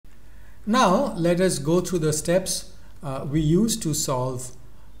Now let us go through the steps we use to solve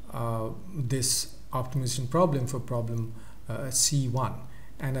this optimization problem for problem C1.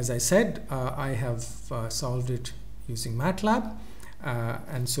 And as I said, I have solved it using Matlab.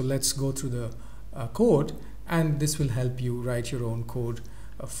 And so let's go through the code, and this will help you write your own code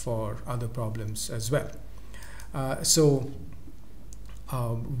for other problems as well.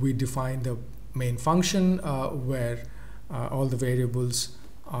 We define the main function where all the variables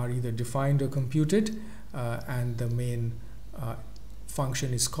are either defined or computed, and the main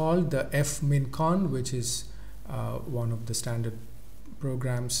function is called the fmincon, which is one of the standard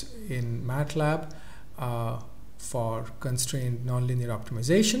programs in Matlab for constrained nonlinear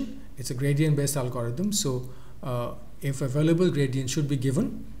optimization. It's a gradient-based algorithm, so if available, gradient should be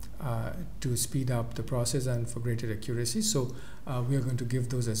given to speed up the process and for greater accuracy. So we are going to give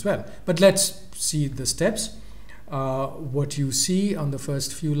those as well. But let's see the steps. What you see on the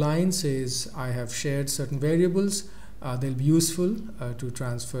first few lines is I have shared certain variables. They'll be useful to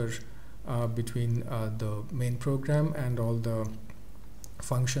transfer between the main program and all the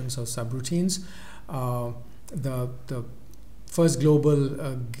functions or subroutines. The first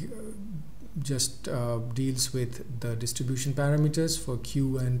global just deals with the distribution parameters for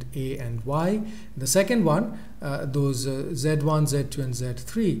Q and A and Y. The second one, those Z1, Z2 and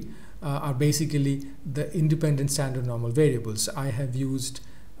Z3 are basically the independent standard normal variables. I have used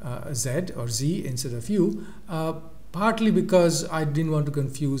Z or Z instead of U, partly because I didn't want to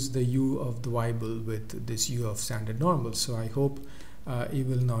confuse the U of the Weibull with this U of standard normal. So I hope you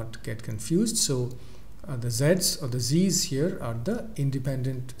will not get confused. So the Z's or the Z's here are the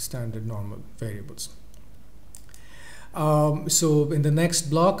independent standard normal variables. So in the next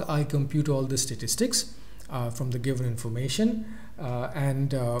block, I compute all the statistics from the given information,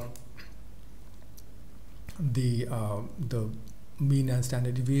 and the mean and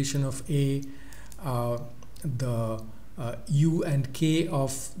standard deviation of A, the U and K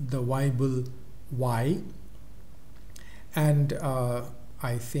of the Weibull Y, and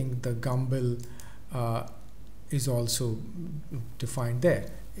I think the Gumbel is also defined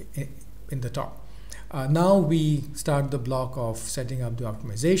there in the top. Now we start the block of setting up the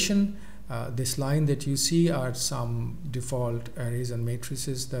optimization. This line that you see are some default arrays and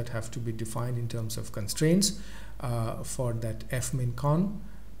matrices that have to be defined in terms of constraints for that fmincon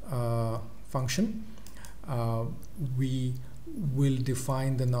function. We will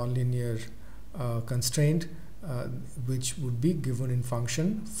define the nonlinear constraint, which would be given in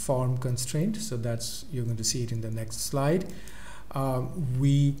function form constraint. So that's, you're going to see it in the next slide.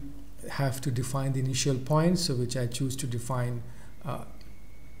 We have to define the initial point, so which I choose to define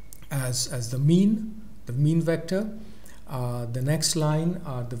as the mean vector. The next line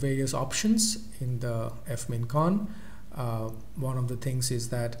are the various options in the fmincon. One of the things is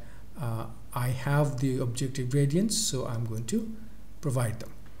that I have the objective gradients, so I'm going to provide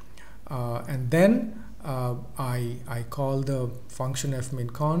them. And then I call the function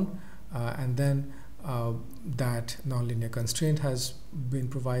fmincon, and then that nonlinear constraint has been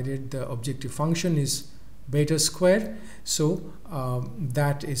provided. The objective function is beta square, so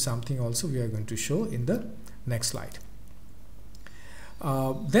that is something also we are going to show in the next slide.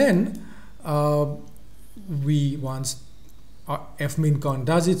 Then once fmincon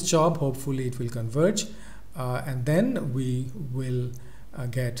does its job, hopefully it will converge, and then we will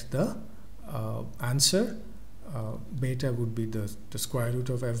get the answer. Beta would be the square root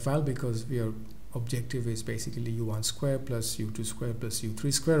of fval, because your objective is basically u1 square plus u2 square plus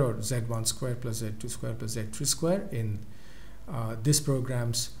u3 square, or z1 square plus z2 square plus z3 square in this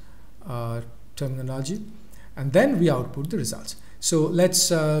program's terminology, and then we output the results. So let's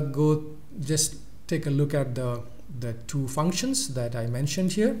go just take a look at the two functions that I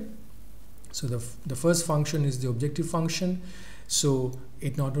mentioned here. So the first function is the objective function. So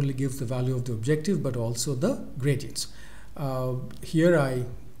it not only gives the value of the objective but also the gradients. Here I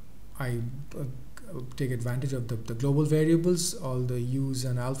take advantage of the global variables, all the u's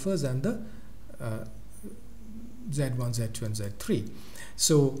and alphas, and the z1, z2 and z3.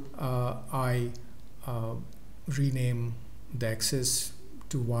 So I rename the axis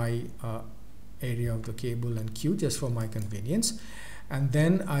to y area of the cable and q just for my convenience, and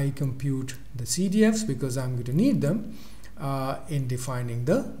then I compute the CDFs because I'm going to need them in defining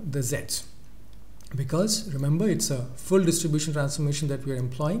the z's, because remember it's a full distribution transformation that we are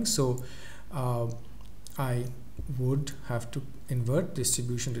employing. So I would have to invert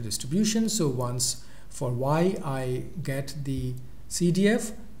distribution to distribution. So once for y I get the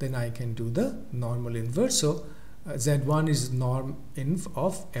CDF, then I can do the normal inverse. So z1 is norm inv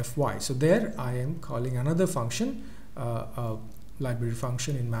of fy. So there I am calling another function, library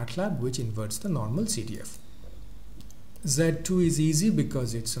function in MATLAB which inverts the normal CDF. Z2 is easy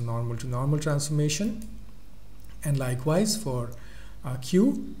because it's a normal to normal transformation, and likewise for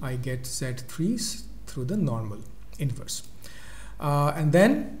Q I get Z3 through the normal inverse. And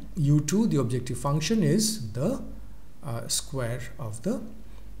then U2, the objective function, is the square of the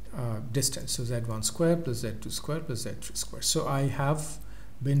distance. So Z1 square plus Z2 square plus Z3 square. So I have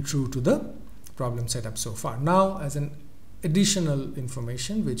been true to the problem setup so far. Now, as an additional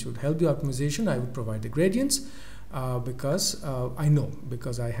information which would help the optimization, I would provide the gradients because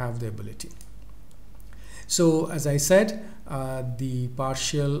I have the ability. So as I said, the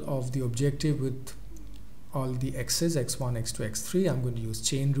partial of the objective with all the x's, x1, x2, x3, I'm going to use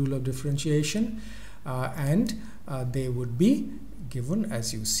chain rule of differentiation, and they would be given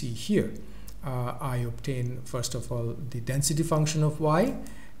as you see here. I obtain first of all the density function of y,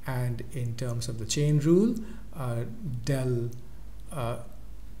 and in terms of the chain rule, del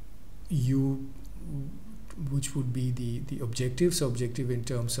u, which would be the objective. So objective in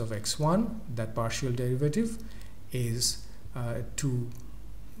terms of x1, that partial derivative is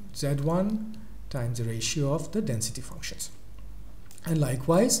 2z1 times the ratio of the density functions, and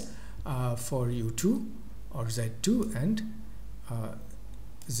likewise for u2 or z2 and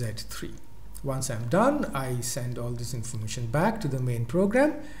z3. Once I'm done, I send all this information back to the main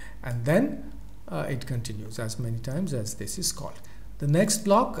program, and then it continues as many times as this is called. The next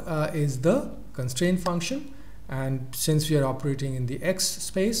block is the constraint function, and since we are operating in the x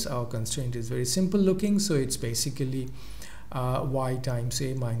space, our constraint is very simple looking. So it's basically y times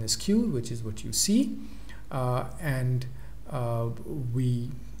a minus q, which is what you see, and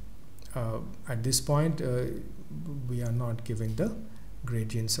we at this point we are not giving the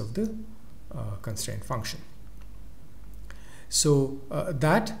gradients of the constraint function. So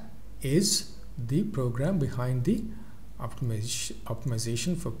that is the program behind the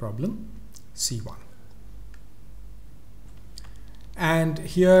optimization for problem C1. And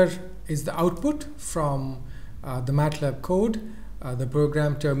here is the output from the Matlab code. The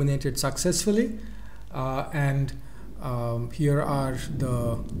program terminated successfully, and here are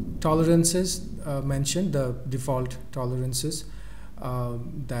the tolerances mentioned, the default tolerances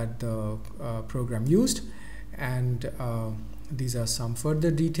that the program used, and these are some further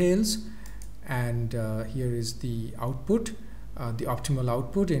details. And here is the output, the optimal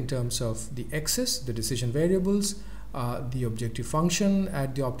output in terms of the x's, the decision variables, the objective function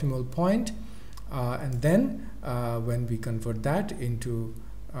at the optimal point, and then when we convert that into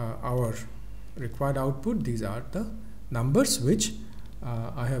our required output, these are the numbers which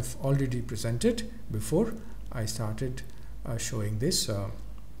I have already presented before I started showing this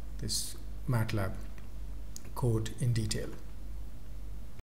this MATLAB code in detail.